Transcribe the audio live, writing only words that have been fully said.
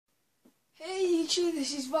YouTube,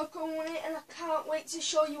 this is Vodka18 and I can't wait to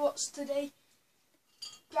show you what's today.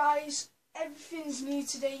 Guys, everything's new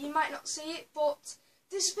today, you might not see it, but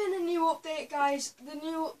there's been a new update, guys. The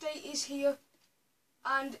new update is here.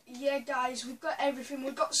 And yeah, guys, we've got everything.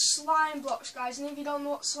 We've got slime blocks, guys, and if you don't know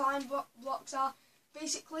what slime blocks are,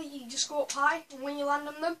 basically you just go up high, and when you land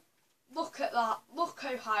on them, look at that. Look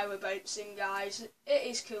how high we're bouncing, guys. It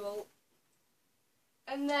is cool.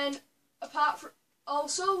 And then, apart from,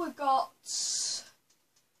 also we've got,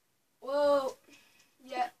 well,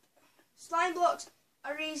 yeah, slime blocks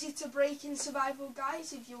are easy to break in survival,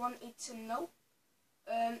 guys, if you wanted to know.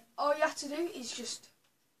 All you have to do is just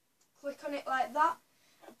click on it like that.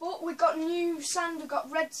 But we've got new sand, we've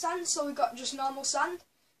got red sand, so we've got just normal sand.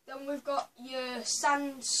 Then we've got your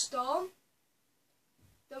sandstone.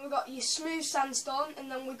 Then we've got your smooth sandstone,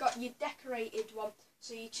 and then we've got your decorated one,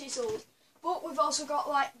 so your chiseled. But we've also got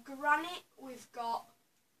like granite, we've got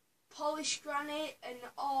polished granite and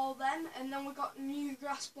all them, and then we've got new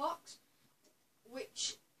grass blocks,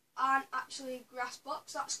 which aren't actually grass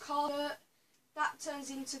blocks, that's called dirt. That turns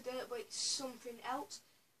into dirt, but it's something else.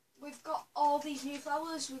 We've got all these new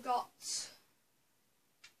flowers, we've got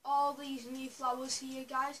all these new flowers here,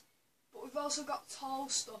 guys. But we've also got tall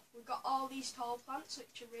stuff. We've got all these tall plants,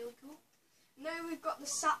 which are really cool. Now we've got the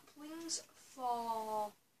saplings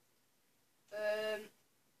for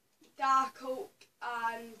dark oak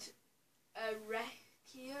and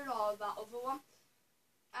here, or that other one.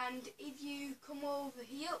 And if you come over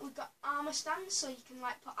here, we've got armour stands, so you can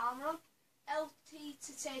like put armour on. LT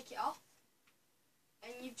to take it off.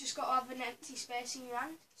 And you've just got to have an empty space in your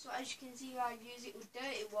hand. So as you can see, if I use it with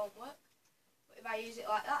dirt, it won't work. But if I use it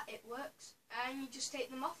like that, it works. And you just take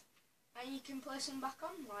them off, and you can place them back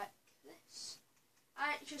on like this.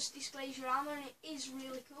 And it just displays your armour, and it is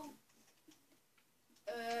really cool.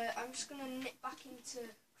 I'm just going to nip back into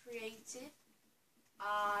creative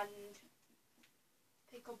and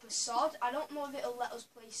pick up a sword. I don't know if it'll let us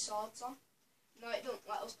place swords on. No, it don't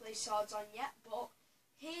let us place swords on yet, but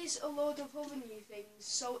here's a load of other new things.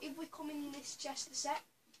 So if we come in this chest a sec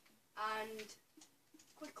and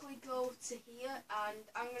quickly go to here, and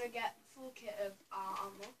I'm going to get full kit of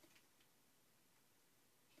armour,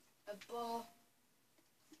 a bow,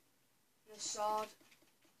 and a sword.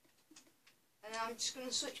 And I'm just going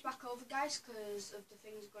to switch back over, guys, because of the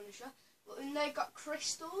things I'm going to show. But then they've got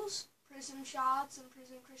crystals, prism shards and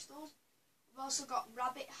prism crystals. We've also got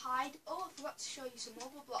rabbit hide. Oh, I forgot to show you some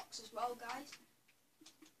other blocks as well, guys.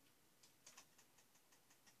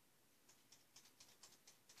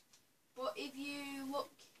 But if you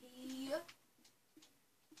look here,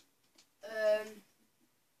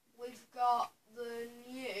 we've got the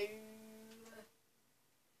new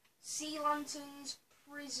sea lanterns,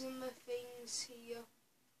 prism things here.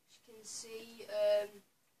 As you can see,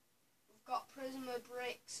 we've got prisma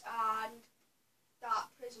bricks and dark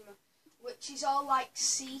prisma, which is all like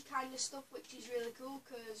sea kind of stuff, which is really cool,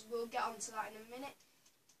 because we'll get onto that in a minute.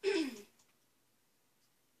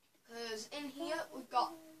 Because in here we've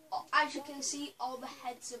got, as you can see, all the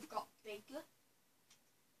heads have got bigger.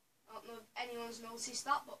 I don't know if anyone's noticed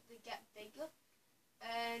that, but they get bigger.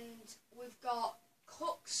 And we've got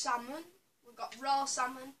cooked salmon, we've got raw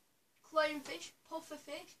salmon, clownfish,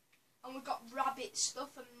 pufferfish, and we've got rabbit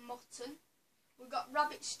stuff and mutton. We've got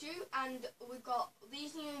rabbit stew, and we've got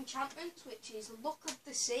these new enchantments, which is Look of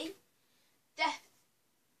the Sea,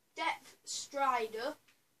 Depth Strider,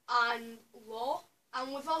 and Law.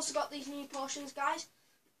 And we've also got these new potions, guys.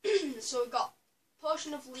 So we've got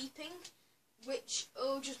Potion of Leaping, which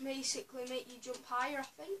will just basically make you jump higher, I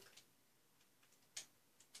think.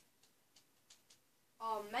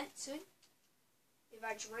 Or meant to, if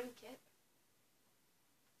I drink it.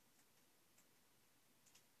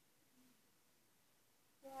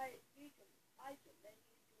 Right, you jump, I jump, then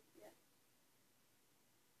you jump, yeah.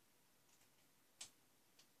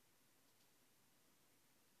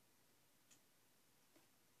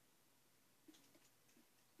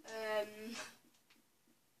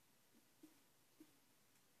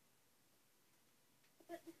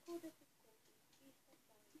 But the full difficulty, please stop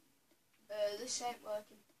that. This ain't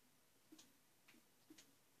working.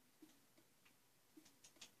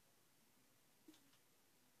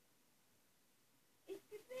 If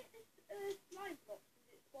you make this slime box,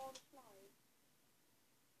 does it spawn slime?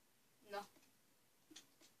 No.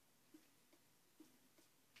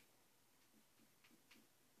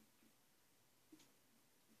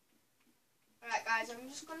 Alright, guys, I'm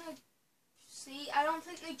just gonna see. I don't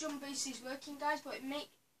think the jump boost is working, guys, but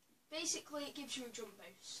basically it gives you a jump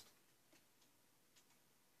boost.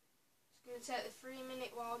 It's going to take the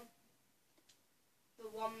 3-minute one, the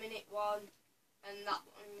 1-minute one, and that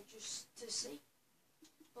one, just to see.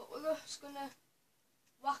 But we're just gonna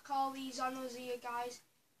whack all these on us here, guys.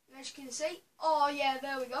 And as you can see, oh yeah,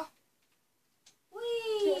 there we go.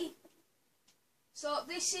 Whee! So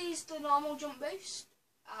this is the normal jump boost,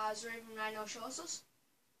 as Raven Rhino shows us.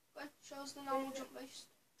 Go on, show us the normal jump boost.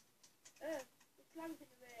 The slime's in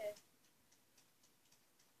the way.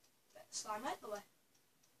 Get the slime out the way.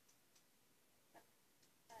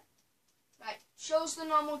 Right, show us the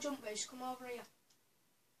normal jump boost. Come over here.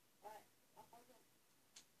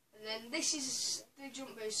 And then this is the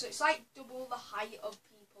jump boost, so it's like double the height of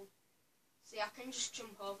people. See, I can just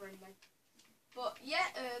jump over him then. But yeah,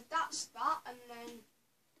 that's that, and then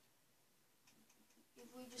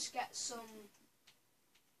if we just get some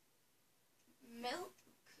milk.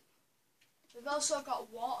 We've also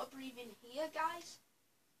got water breathing here, guys.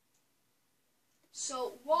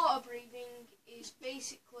 So water breathing is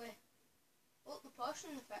basically, look, the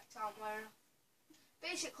potion effect aren't wearing off.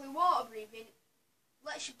 Basically, water breathing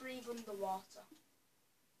lets you breathe underwater.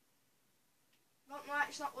 Don't know why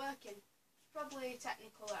it's not working. It's probably a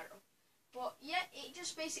technical error. But yeah, it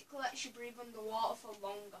just basically lets you breathe underwater for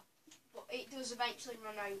longer. But it does eventually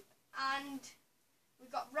run out. And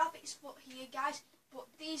we've got rabbit's foot here, guys. But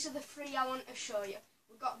these are the three I want to show you.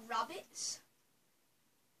 We've got rabbits,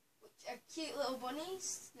 which are cute little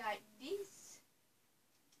bunnies, like this.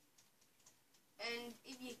 And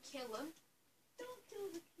if you kill them, don't kill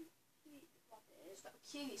the cute rabbit. It's not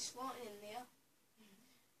cute, it's floating in there.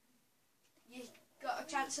 You got a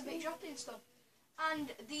chance of it dropping stuff.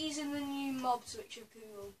 And these are the new mobs which are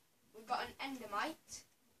cool. We've got an endermite.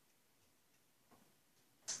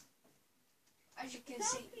 As you can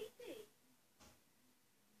see.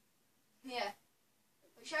 Yeah.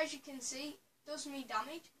 Which, as you can see, does me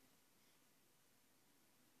damage.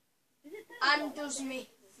 And does me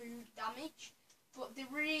food damage. But they're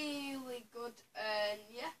really good, and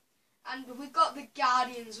yeah. And we've got the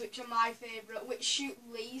Guardians, which are my favourite, which shoot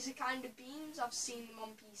laser kind of beams. I've seen them on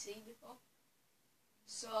PC before.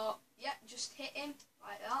 So, yeah, just hit him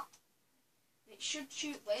like that. It should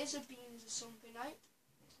shoot laser beams or something out.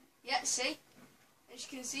 Yeah, see? As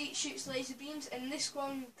you can see, it shoots laser beams, and this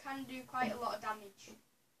one can do quite a lot of damage.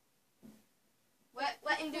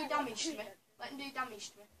 Let him do damage to me. Let him do damage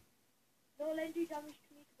to me. No, let him do damage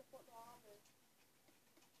to me because I've got no armor.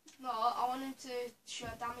 No, I want him to show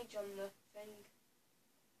damage on the thing.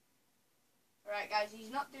 Alright guys,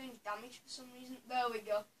 he's not doing damage for some reason. There we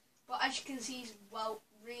go. But as you can see, he's, well,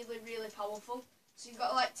 really, really powerful. So you've got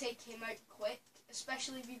to, like, take him out quick.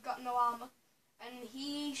 Especially if you've got no armour. And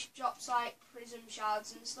he drops, like, prism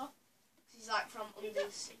shards and stuff. Because he's, like, from under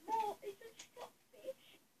the sea. No, it's a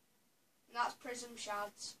stockfish. And that's prism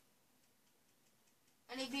shards.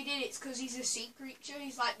 And if he did, it's because he's a sea creature.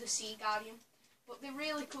 He's, like, the sea guardian. But they're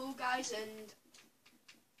really cool, guys, and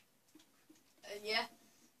yeah,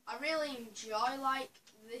 I really enjoy, like,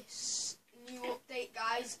 this new update,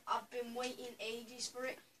 guys. I've been waiting ages for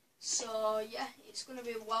it, so yeah, it's going to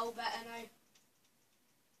be well better now.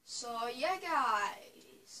 So yeah,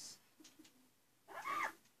 guys,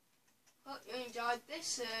 hope you enjoyed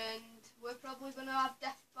this, and we're probably going to have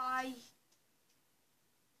death by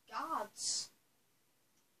guards.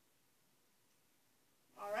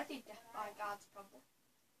 Already death by guards, probably.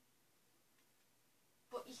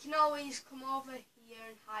 But you can always come over here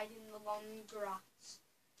and hide in the long grass,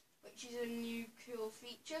 which is a new cool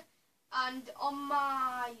feature. And on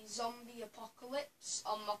my zombie apocalypse,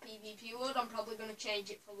 on my PvP world, I'm probably going to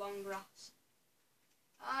change it for long grass.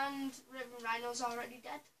 And Raven Rhino's already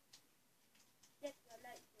dead. Yes, I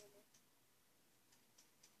like it.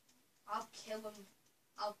 I'll kill him.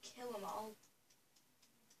 I'll kill them all.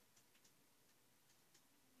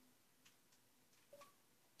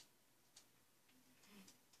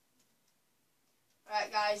 Right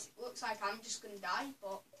guys, it looks like I'm just going to die,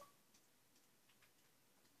 but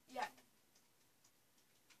yeah.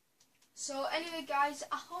 So anyway guys,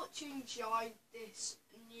 I hope you enjoyed this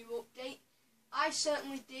new update. I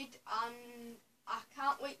certainly did, and I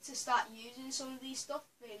can't wait to start using some of these stuff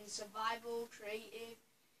in survival, creative,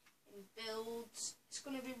 in builds. It's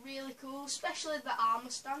going to be really cool, especially the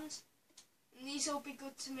armour stands. And these will be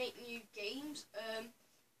good to make new games.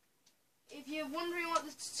 If you're wondering what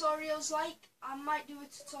the tutorial's like, I might do a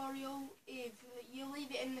tutorial. If you leave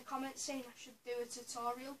it in the comments saying I should do a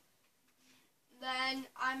tutorial, then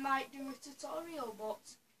I might do a tutorial.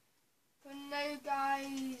 But for now,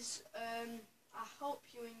 guys, I hope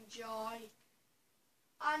you enjoy.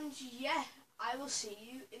 And yeah, I will see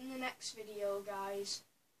you in the next video, guys.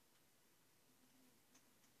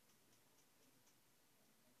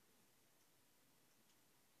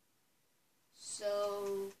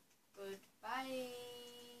 So, goodbye.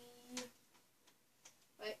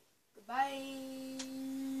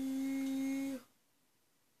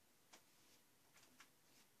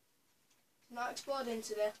 not exploding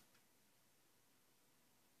today.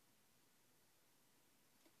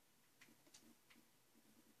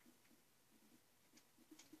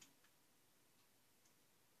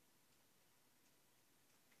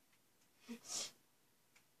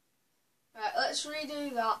 Right, let's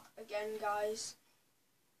redo that again, guys.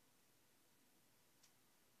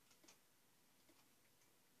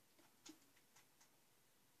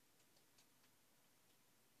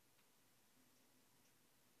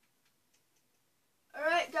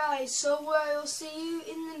 Alright guys, so I'll see you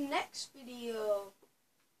in the next video.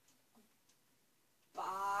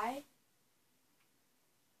 Bye.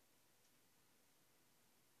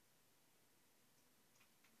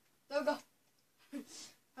 Go.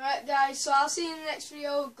 Alright guys, so I'll see you in the next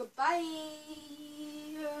video. Goodbye.